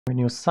When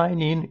you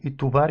sign in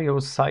to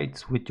various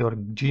sites with your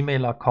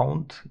Gmail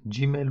account,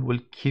 Gmail will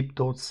keep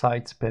those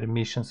sites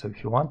permission. So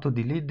if you want to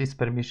delete this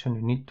permission,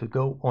 you need to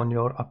go on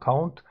your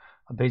account.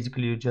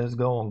 Basically, you just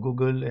go on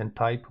Google and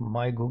type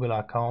my Google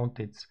account.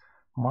 It's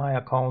my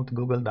account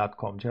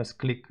google.com. Just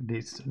click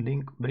this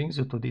link, brings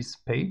you to this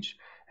page,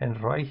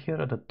 and right here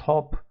at the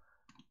top,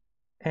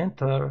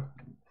 enter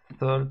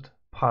third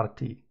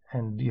party,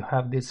 and you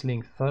have this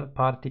link, third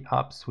party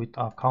apps with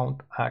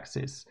account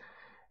access.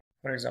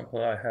 For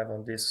example, I have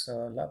on this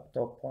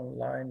laptop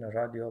online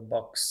Radio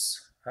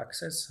Box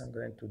access. I'm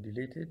going to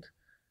delete it.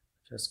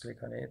 Just click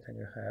on it and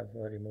you have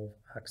remove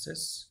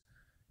access.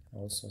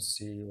 Also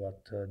see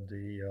what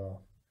the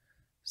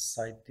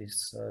site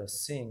is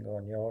seeing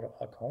on your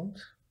account.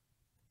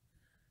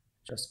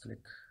 Just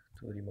click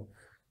to remove.